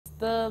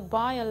The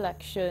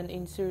by-election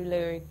in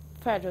Surulere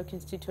Federal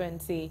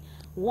Constituency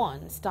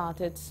 1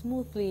 started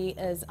smoothly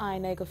as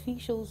INEC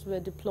officials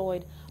were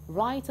deployed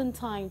right on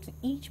time to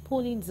each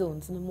polling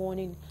zones in the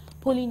morning.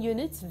 Polling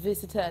units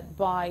visited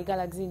by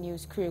Galaxy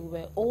News crew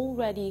were all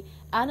ready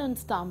and on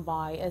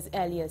standby as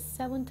early as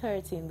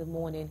 7:30 in the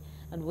morning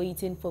and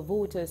waiting for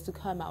voters to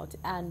come out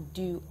and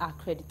do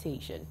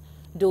accreditation.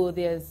 Though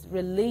there's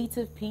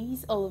relative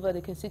peace all over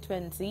the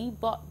constituency,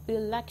 but the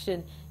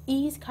election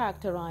is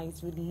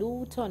characterized with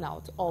low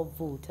turnout of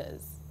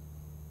voters.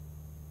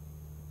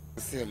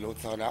 I see a low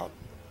turnout,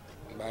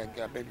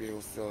 but maybe it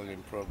will still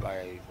improve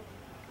by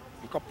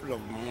a couple of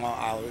more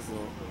hours, so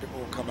people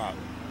will come out.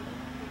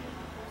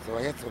 So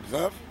I have to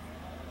observe.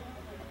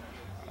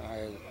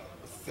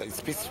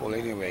 It's peaceful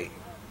anyway.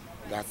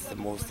 That's the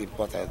most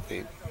important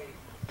thing.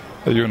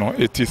 You know,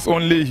 it is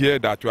only here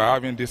that we are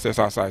having this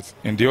exercise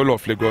in the whole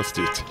of Lagos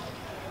State.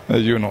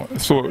 You know,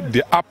 so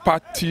the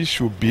apathy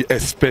should be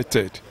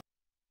expected.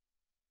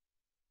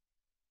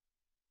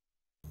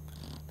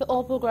 The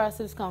All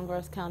Progressives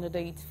Congress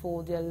candidate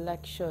for the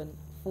election,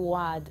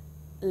 Fuad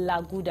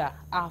Laguda,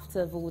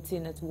 after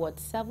voting at Ward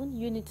 7,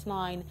 Unit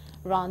 9,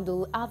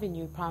 Randall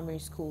Avenue Primary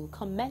School,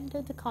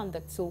 commended the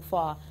conduct so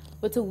far,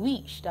 but a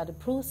wish that the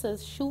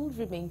process should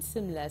remain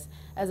seamless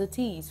as it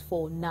is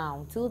for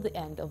now till the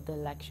end of the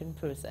election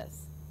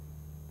process.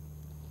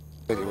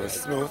 It was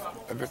smooth,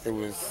 everything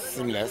was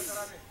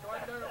seamless.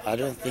 I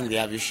don't think they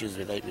have issues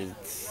with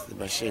the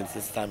machines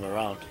this time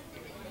around.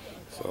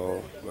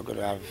 So we're going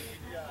to have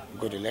a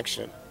good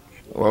election.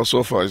 Well,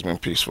 so far it's been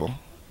peaceful.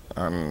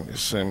 And it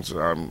seems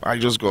I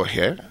just got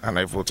here and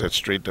I voted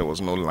straight. There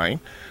was no line.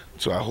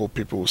 So I hope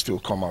people will still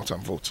come out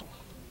and vote.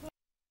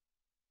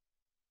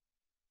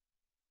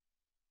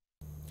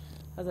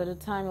 As at the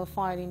time of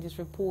filing this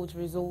report,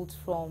 results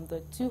from the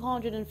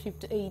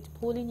 258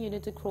 polling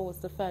units across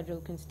the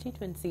federal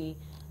constituency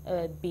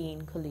are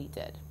being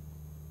collated.